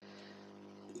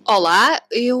Olá,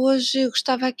 eu hoje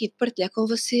gostava aqui de partilhar com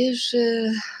vocês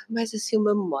mais assim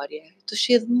uma memória. Estou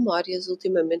cheia de memórias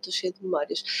ultimamente, estou cheia de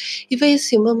memórias. E veio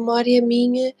assim uma memória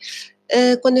minha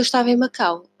quando eu estava em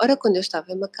Macau. Ora, quando eu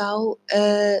estava em Macau,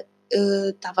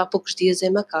 estava há poucos dias em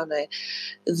Macau, não é?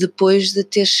 Depois de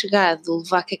ter chegado,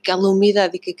 levar com aquela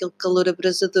umidade e com aquele calor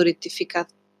abrasador e ter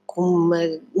ficado com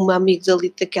uma amiga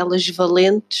ali daquelas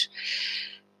valentes,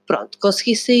 pronto,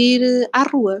 consegui sair à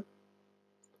rua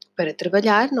para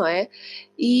trabalhar, não é?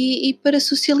 E para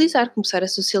socializar, começar a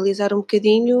socializar um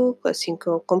bocadinho assim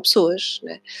com pessoas,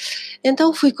 né?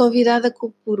 Então fui convidada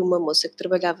por uma moça que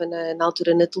trabalhava na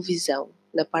altura na televisão,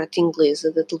 na parte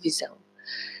inglesa da televisão,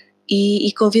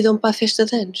 e convidou-me para a festa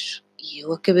de anos. E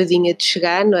eu acabadinha de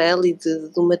chegar, não é? Ali de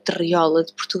uma terriola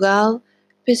de Portugal,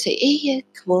 pensei, eia,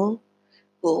 que bom,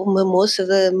 uma moça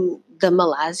da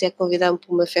Malásia a convidar-me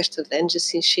para uma festa de anos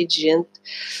assim cheia de gente.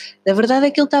 Na verdade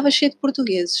aquilo estava cheio de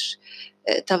portugueses,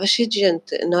 estava cheio de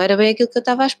gente, não era bem aquilo que eu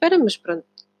estava à espera, mas pronto,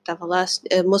 estava lá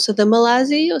a moça da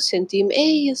Malásia e eu senti-me,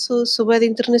 ei, eu sou bué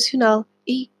internacional,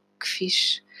 e que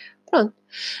fixe, pronto.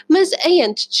 Mas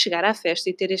antes de chegar à festa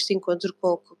e ter este encontro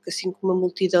assim, com uma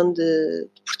multidão de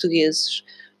portugueses,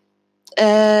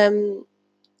 hum,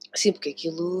 sim, porque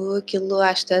aquilo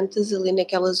às tantas, ali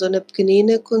naquela zona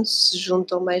pequenina, quando se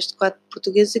juntam mais de 4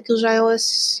 portugueses, aquilo já é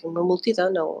assim, uma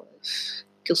multidão, não.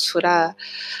 Aquilo se for à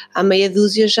meia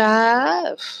dúzia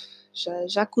já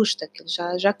custa, aquilo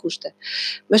já custa.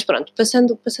 Mas pronto,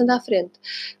 passando à frente.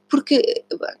 Porque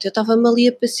eu estava-me ali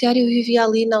a passear, eu vivia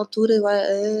ali na altura,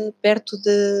 perto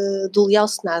do Leal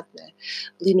Senado, né?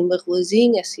 Ali numa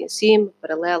ruazinha, assim acima,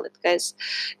 paralela, de coisa,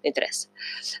 não interessa.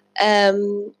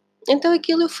 Então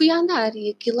aquilo eu fui a andar,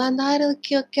 e aquilo a andar,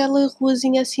 aquela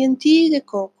ruazinha assim antiga,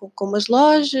 com umas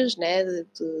lojas, né,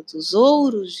 dos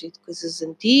ouros e de coisas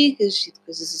antigas e de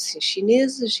coisas assim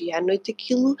chinesas, e à noite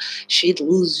aquilo cheio de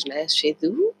luzes, né, cheio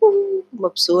de... uma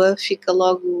pessoa fica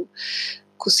logo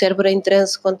com o cérebro em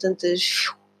transe com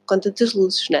tantas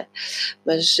luzes, né?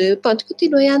 Mas pronto,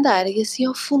 continuei a andar e assim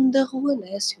ao fundo da rua,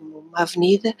 né, assim uma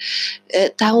avenida,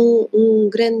 está um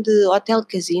grande hotel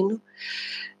casino,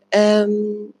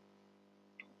 um,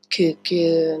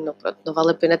 que não, pronto, não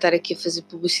vale a pena estar aqui a fazer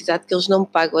publicidade, que eles não me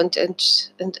pagam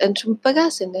antes me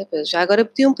pagassem, né? Já agora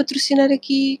podiam patrocinar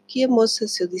aqui a moça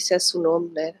se eu dissesse o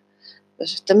nome, né?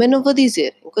 Mas também não vou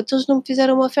dizer, enquanto eles não me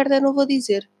fizeram uma oferta eu não vou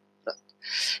dizer. Pronto.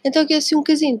 Então aqui é assim um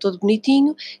casinho todo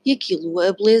bonitinho e aquilo,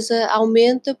 a beleza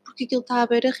aumenta porque aquilo está à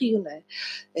beira-rio, né?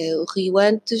 O rio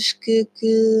antes que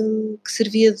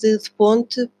servia de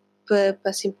ponte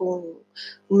assim, para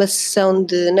uma sessão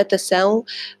de natação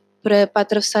para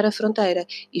atravessar a fronteira.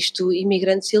 Isto,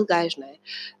 imigrantes ilegais, não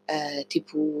é?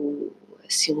 Tipo,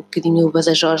 assim, um bocadinho o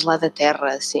Badajoz lá da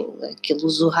terra, assim, aquele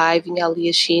Zhuhai, vinha ali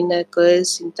a China,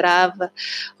 coisa, entrava,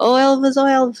 oh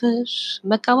Elvas,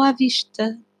 Macau à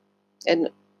vista.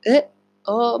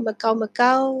 Oh,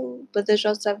 Macau,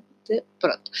 Badajoz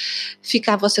pronto.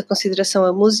 Fica à vossa consideração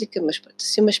a música, mas pronto,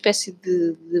 assim, uma espécie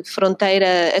de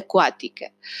fronteira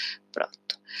aquática.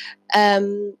 Pronto.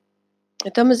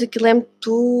 Então, mas aquilo é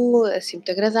muito, assim, muito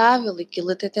agradável,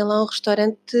 aquilo até tem lá um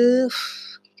restaurante,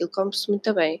 aquilo come-se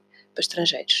muito bem, para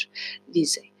estrangeiros,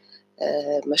 dizem.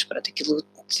 Mas pronto, aquilo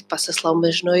passa-se lá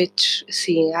umas noites,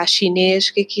 assim, à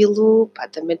chinês, que aquilo, pá,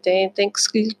 também tem que se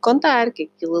lhe contar, que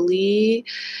aquilo ali,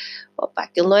 opa,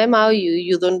 aquilo não é mau,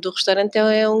 e o dono do restaurante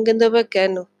é um ganda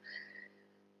bacano.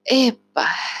 Epá,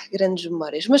 grandes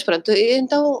memórias. Mas pronto,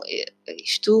 então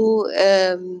isto,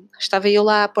 estava eu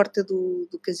lá à porta do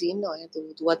casino, não é?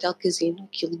 Do hotel casino,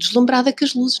 aquilo deslumbrada com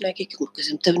as luzes, não é? Que aquilo uma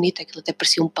coisa muito bonita, aquilo até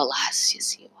parecia um palácio,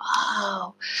 assim,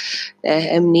 uau!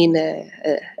 A menina,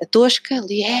 a tosca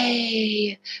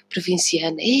ali,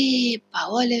 provinciana, epá,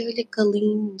 olha que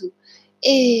lindo,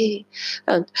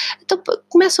 pronto. Então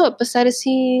começam a passar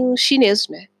assim uns chineses,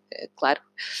 não é? Claro,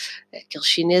 aqueles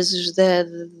chineses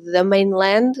da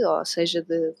mainland, ou seja,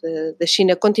 da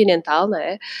China continental, não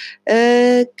é?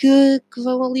 Que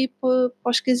vão ali para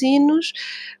os casinos,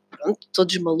 pronto,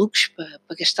 todos malucos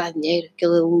para gastar dinheiro,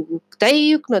 o que tem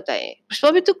e o que não tem,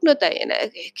 principalmente o que não tem, né?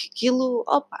 Que aquilo,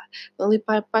 opa, vão ali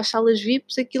para as salas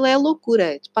VIPs, aquilo é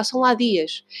loucura, passam lá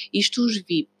dias, isto os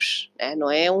VIPs, né? Não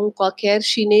é um qualquer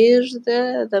chinês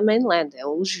da mainland, é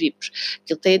os VIPs,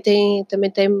 aquilo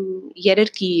também tem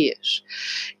hierarquias,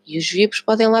 e os VIPs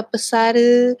podem lá passar,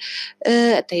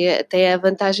 até a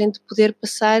vantagem de poder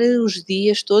passar os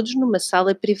dias todos numa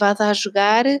sala privada a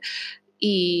jogar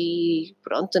e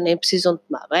pronto, nem precisam de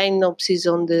tomar banho, não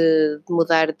precisam de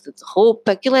mudar de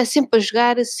roupa, aquilo é sempre a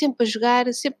jogar, sempre a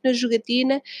jogar, sempre na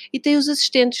jogatina, e tem os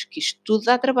assistentes, que isto tudo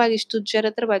dá trabalho, isto tudo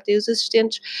gera trabalho, tem os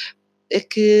assistentes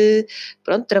que,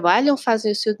 pronto, trabalham,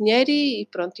 fazem o seu dinheiro e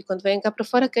pronto, e quando vêm cá para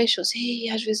fora queixam-se, e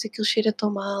às vezes aquilo cheira tão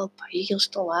mal, pá, e eles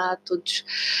estão lá todos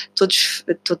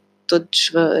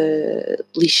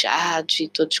lixados e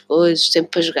todos coisas,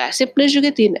 sempre a jogar, sempre na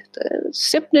jogatina.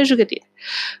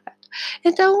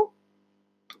 Então,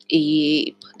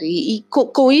 e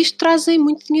com isto trazem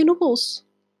muito dinheiro no bolso.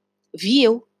 Vi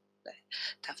eu.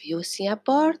 Estava eu assim à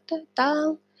porta,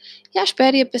 tal, e à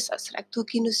espera e a pensar, será que estou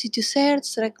aqui no sítio certo?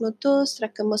 Será que não estou? Será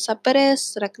que a moça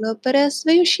aparece? Será que não aparece?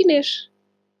 Veio um chinês,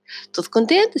 todo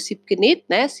contente, assim pequenito,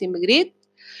 né? Assim magrito,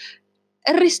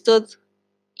 a rir-se todo.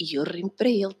 E eu ri para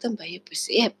ele também. Eu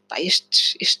pensei, pá,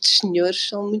 estes senhores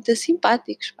são muito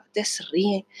simpáticos, pá, até se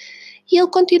riem. E ele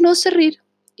continuou-se a rir.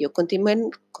 E eu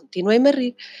continuei-me a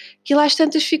rir. Que lá às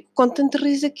tantas fico com tanto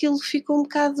riso, aquilo ficou um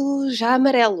bocado já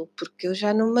amarelo, porque eu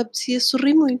já não me apetecia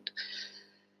sorrir muito.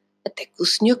 Até que o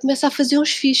senhor começa a fazer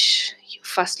uns fiches. E eu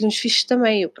faço-lhe uns fiches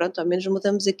também. Eu, pronto, ao menos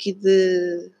mudamos aqui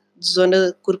de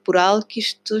zona corporal, que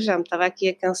isto já me estava aqui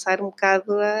a cansar um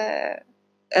bocado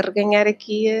a reganhar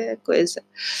aqui a coisa.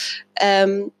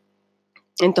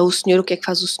 Então o senhor, o que é que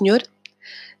faz o senhor?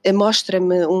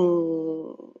 Mostra-me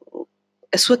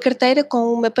a sua carteira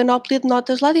com uma panóplia de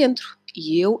notas lá dentro.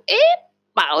 E eu,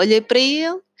 olhei para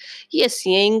ele, e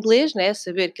assim em inglês, né,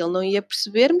 saber que ele não ia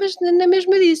perceber, mas na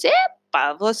mesma disse,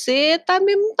 você está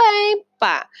mesmo bem,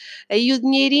 pá. Aí o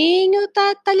dinheirinho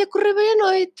está-lhe a correr bem a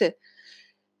noite.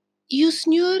 E o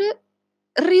senhor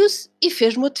riu-se e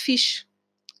fez-me outro fixe.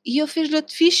 E eu fiz-lhe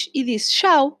outro fixe e disse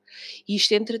tchau. E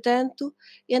isto, entretanto,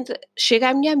 chega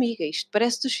à minha amiga. Isto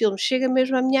parece dos filmes. Chega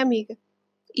mesmo à minha amiga.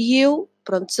 E eu,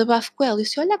 pronto, desabafo com ela. E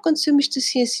disse, olha, aconteceu-me isto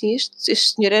assim, assim.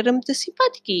 Este senhor era muito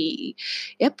simpático. E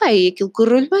aquilo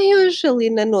correu-lhe bem hoje, ali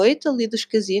na noite, ali dos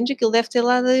casinos. Aquilo deve ter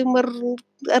lá uma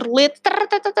a roleta.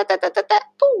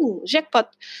 Pum, jackpot.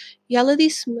 E ela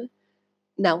disse-me,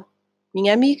 não,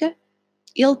 minha amiga,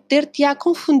 ele ter-te-á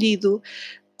confundido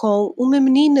com uma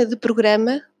menina de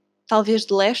programa, talvez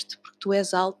de leste, porque tu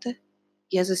és alta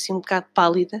e és assim um bocado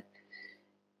pálida,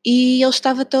 e ele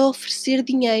estava-te a oferecer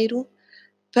dinheiro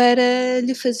para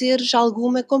lhe fazeres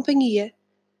alguma companhia.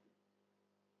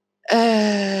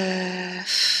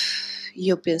 E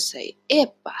eu pensei,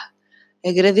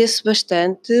 agradeço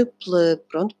bastante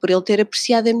por ele ter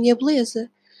apreciado a minha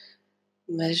beleza.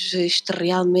 Mas isto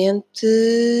realmente,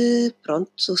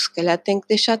 pronto, se calhar tem que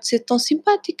deixar de ser tão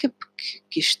simpática,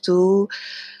 porque isto.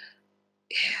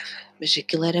 Mas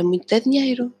aquilo era muito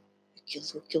dinheiro.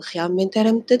 Aquilo realmente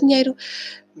era muito dinheiro.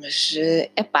 Mas,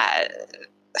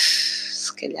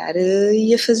 se calhar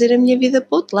ia fazer a minha vida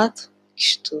para o outro lado.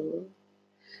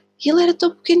 E ele era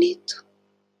tão pequenito.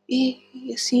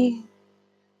 E assim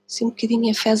um bocadinho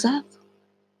enfesado.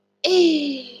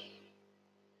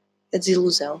 A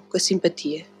desilusão com a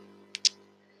simpatia.